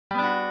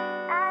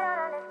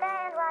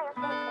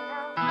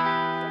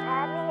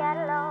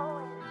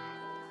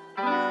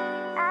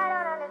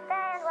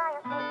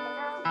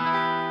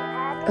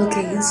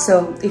Okay,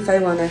 so if I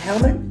want a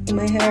helmet in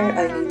my hair,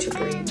 I need to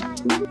bring.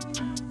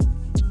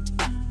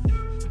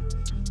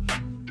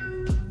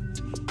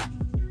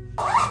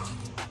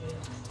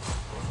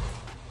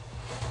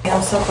 I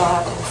also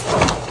bought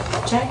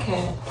this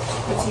jacket.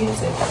 Let's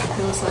use it. It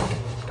feels like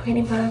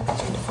 20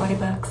 bucks to 40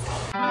 bucks.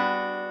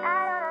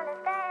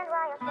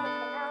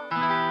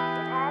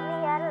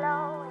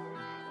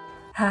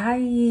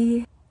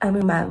 Hi, I'm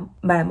in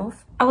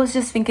Mammoth. I was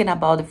just thinking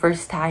about the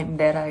first time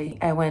that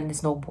I went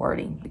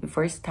snowboarding. The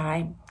first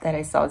time that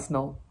I saw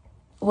snow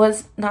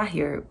was not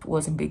here, it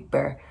was in Big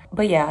Bear.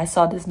 But yeah, I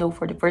saw the snow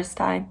for the first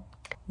time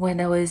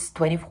when I was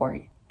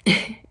 24.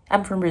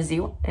 I'm from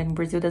Brazil and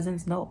Brazil doesn't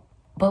snow.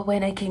 But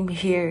when I came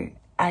here,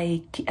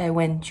 I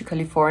went to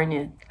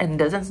California and it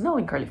doesn't snow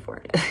in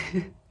California.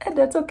 And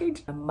that's okay.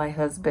 My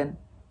husband,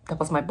 that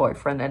was my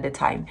boyfriend at the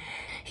time,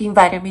 he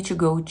invited me to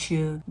go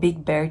to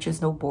Big Bear to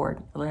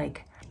snowboard.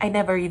 Like, I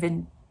never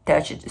even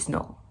touched the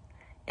snow,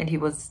 and he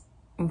was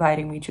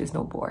inviting me to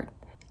snowboard.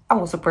 I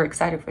was super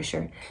excited for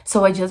sure.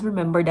 So I just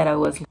remember that I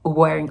was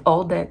wearing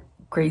all that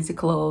crazy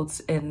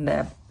clothes and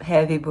the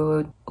heavy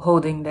boot,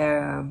 holding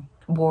the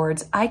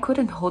boards. I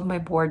couldn't hold my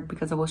board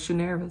because I was too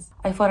nervous.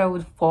 I thought I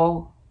would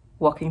fall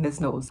walking the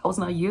snows. I was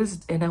not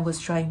used, and I was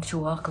trying to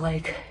walk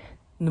like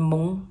in the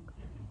moon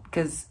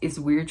because it's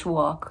weird to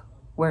walk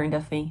wearing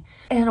that thing.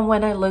 And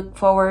when I look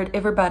forward,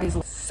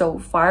 everybody's so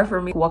far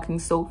from me, walking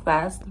so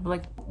fast. I'm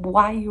like,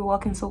 why are you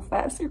walking so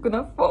fast? You're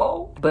gonna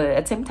fall. But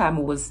at the same time,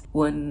 it was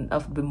one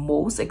of the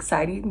most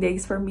exciting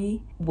days for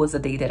me. It was a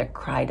day that I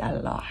cried a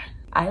lot.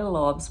 I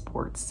love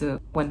sports. So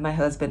when my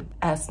husband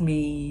asked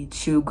me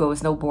to go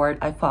snowboard,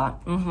 I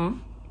thought,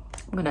 I'm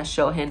gonna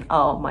show him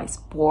all my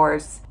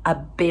sports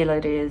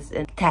abilities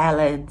and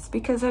talents,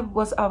 because I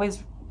was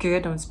always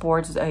good on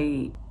sports,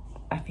 I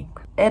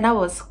think. And I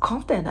was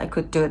confident I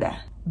could do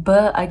that.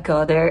 But I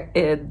got there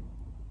and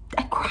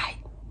I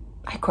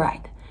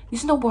cried.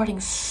 Snowboarding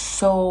is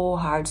so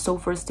hard, so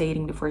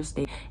frustrating the first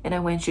day. And I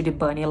went to the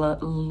bunny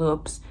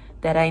loops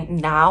that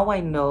now I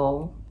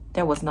know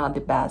that was not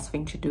the best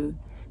thing to do.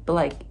 But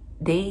like,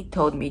 they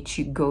told me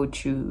to go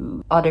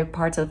to other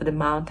parts of the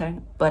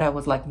mountain, but I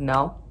was like,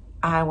 no,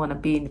 I want to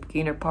be in the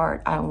beginner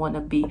part. I want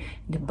to be in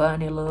the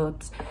bunny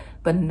loops.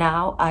 But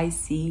now I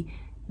see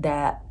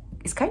that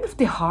it's kind of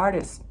the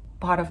hardest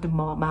part of the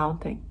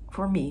mountain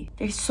for me.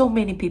 There's so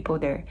many people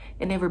there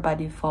and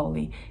everybody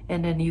falling,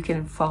 and then you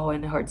can fall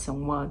and hurt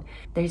someone.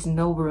 There's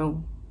no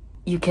room.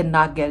 You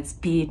cannot get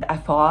speed. I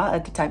thought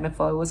at the time, I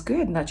thought it was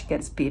good not to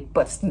get speed,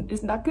 but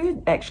it's not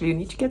good. Actually, you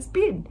need to get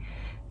speed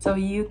so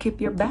you keep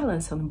your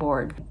balance on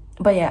board.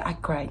 But yeah, I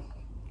cried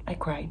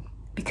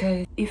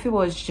because if it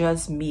was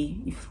just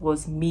me, if it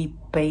was me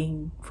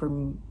paying for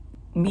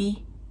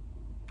me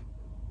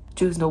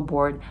to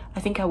snowboard,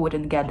 I think I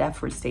wouldn't get that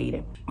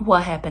frustrated.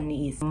 What happened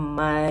is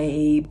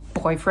my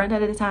boyfriend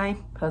at the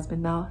time,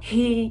 husband now,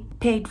 he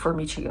paid for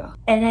me to go.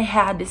 And I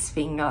had this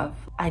thing of,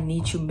 I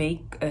need to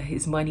make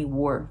his money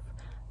worth.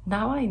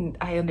 Now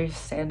I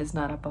understand it's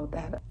not about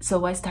that.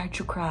 So I start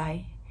to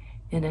cry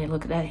and I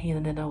looked at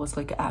him and I was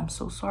like, I'm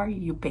so sorry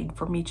you paid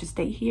for me to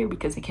stay here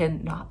because I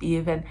cannot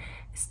even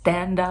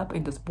stand up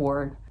in this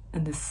board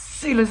in the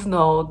silly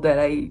snow that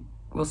I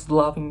was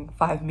loving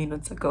 5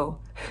 minutes ago.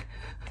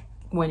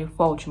 When you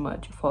fall too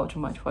much,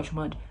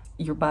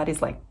 your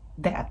body's like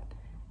that.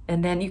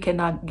 And then you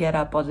cannot get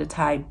up all the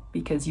time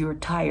because you're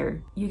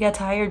tired. You get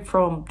tired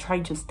from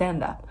trying to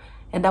stand up.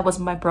 And that was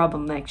my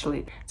problem,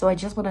 actually. So I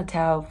just want to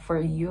tell for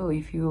you,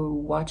 if you're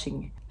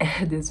watching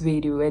this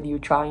video and you're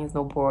trying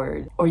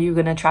snowboard, or you're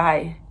gonna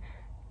try,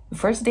 the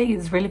first day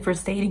is really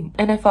frustrating.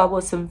 And I thought it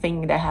was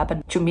something that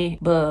happened to me.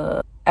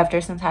 But after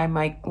some time,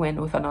 I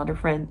went with another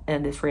friend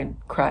and this friend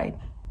cried.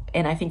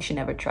 And I think she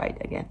never tried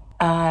again.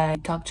 I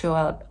talked to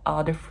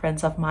other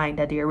friends of mine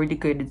that they are really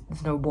good at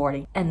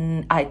snowboarding.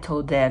 And I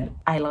told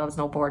them I love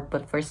snowboard,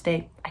 but first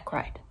day I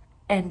cried.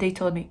 And they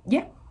told me,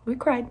 yeah, we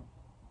cried.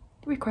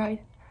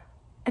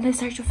 And I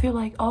started to feel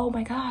like, oh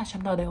my gosh,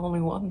 I'm not the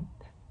only one.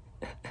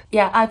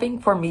 Yeah, I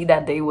think for me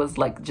that day was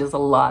like just a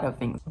lot of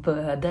things.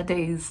 But that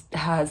day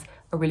has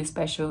a really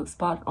special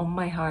spot on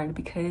my heart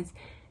because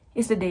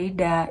it's the day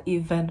that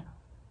even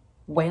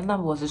when I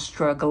was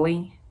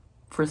struggling,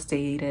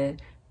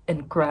 frustrated,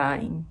 and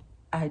crying,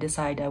 I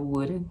decided I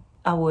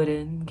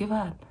wouldn't give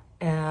up.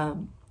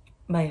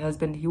 My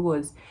husband, he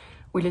was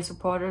really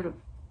supportive,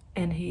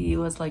 and he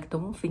was like,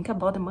 don't think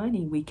about the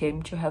money. We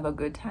came to have a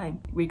good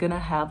time. We're gonna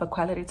have a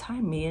quality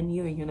time, me and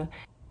you know.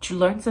 To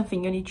learn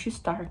something, you need to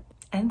start.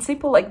 And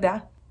simple like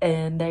that.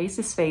 And there is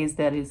this phase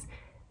that is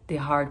the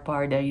hard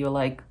part, that you're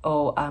like,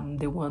 oh, I'm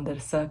the one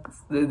that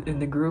sucks in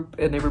the group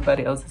and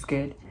everybody else is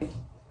good.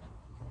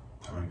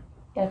 Sorry.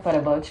 I thought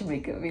about to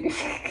make a video.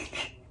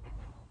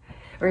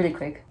 Really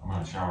quick. I'm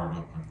gonna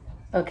shower.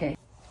 Okay.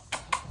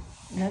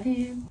 Love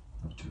you.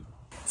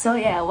 So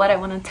yeah, what I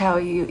want to tell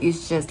you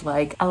is just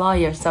like, allow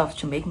yourself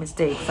to make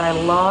mistakes.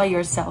 Allow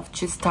yourself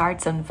to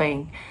start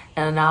something.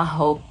 And I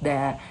hope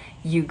that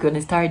you're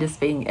gonna start this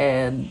thing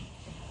and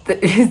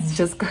it's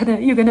just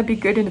you're gonna be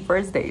good in the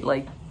first day.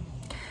 Like,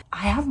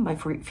 I have my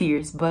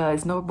fears, but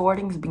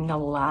snowboarding's been a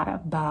lot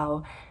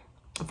about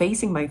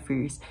facing my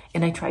fears.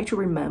 And I try to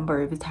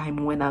remember every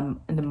time when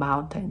I'm in the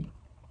mountain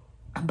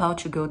about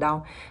to go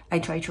down, I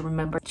try to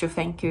remember to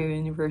thank you,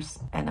 universe,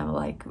 and I'm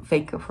like,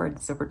 thank you for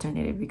this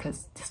opportunity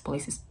because this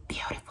place is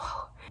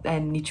beautiful. I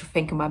need to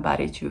thank my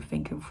body to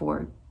thank you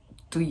for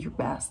doing your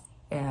best.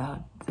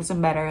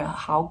 Doesn't matter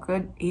how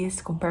good it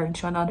is compared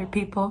to another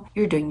people,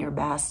 you're doing your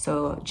best.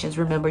 So just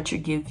remember to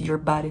give your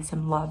body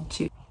some love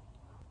too.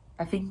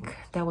 I think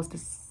that was the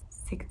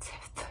sixth,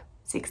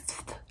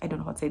 I don't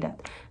know how to say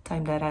that,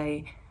 time that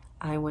I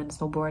went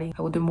snowboarding.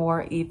 I would do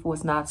more if it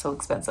was not so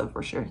expensive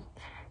for sure.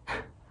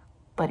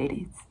 But it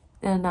is.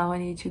 And now I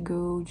need to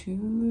go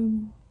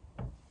to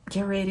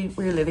get ready.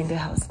 We're leaving the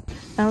house.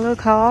 And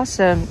look how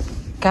awesome.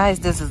 Guys,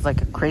 this is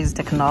like a crazy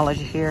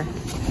technology here.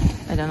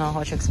 I don't know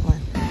how to explain.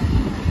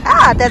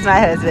 Ah, that's my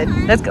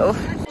husband. Let's go.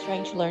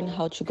 Trying to learn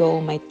how to go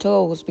on my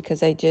toes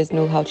because I just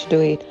know how to do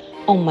it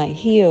on my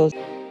heels.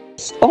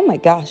 Oh my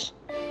gosh.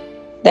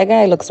 That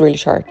guy looks really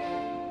short.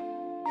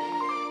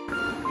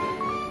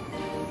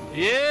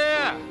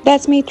 Yeah.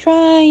 That's me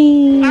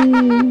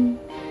trying.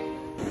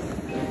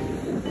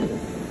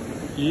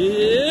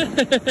 Yeah.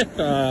 That's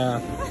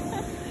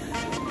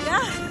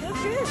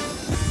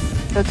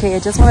good. Okay, I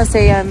just want to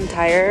say I'm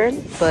tired,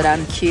 but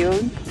I'm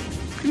cute.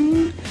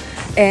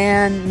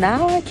 And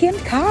now I can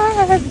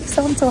carve,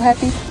 so I'm so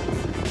happy.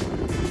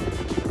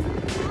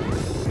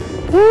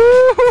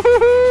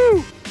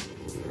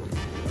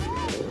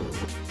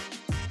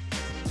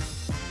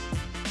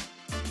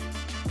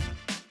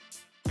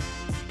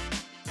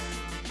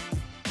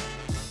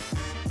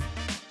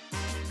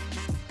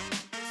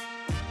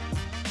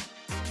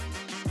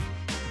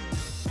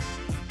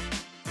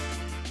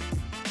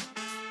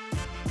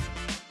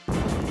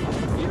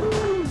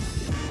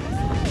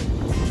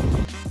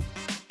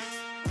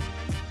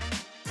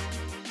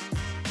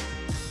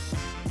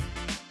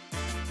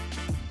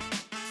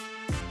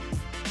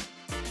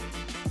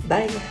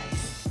 Bye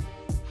guys,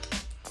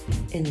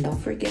 and don't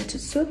forget to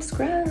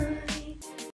subscribe.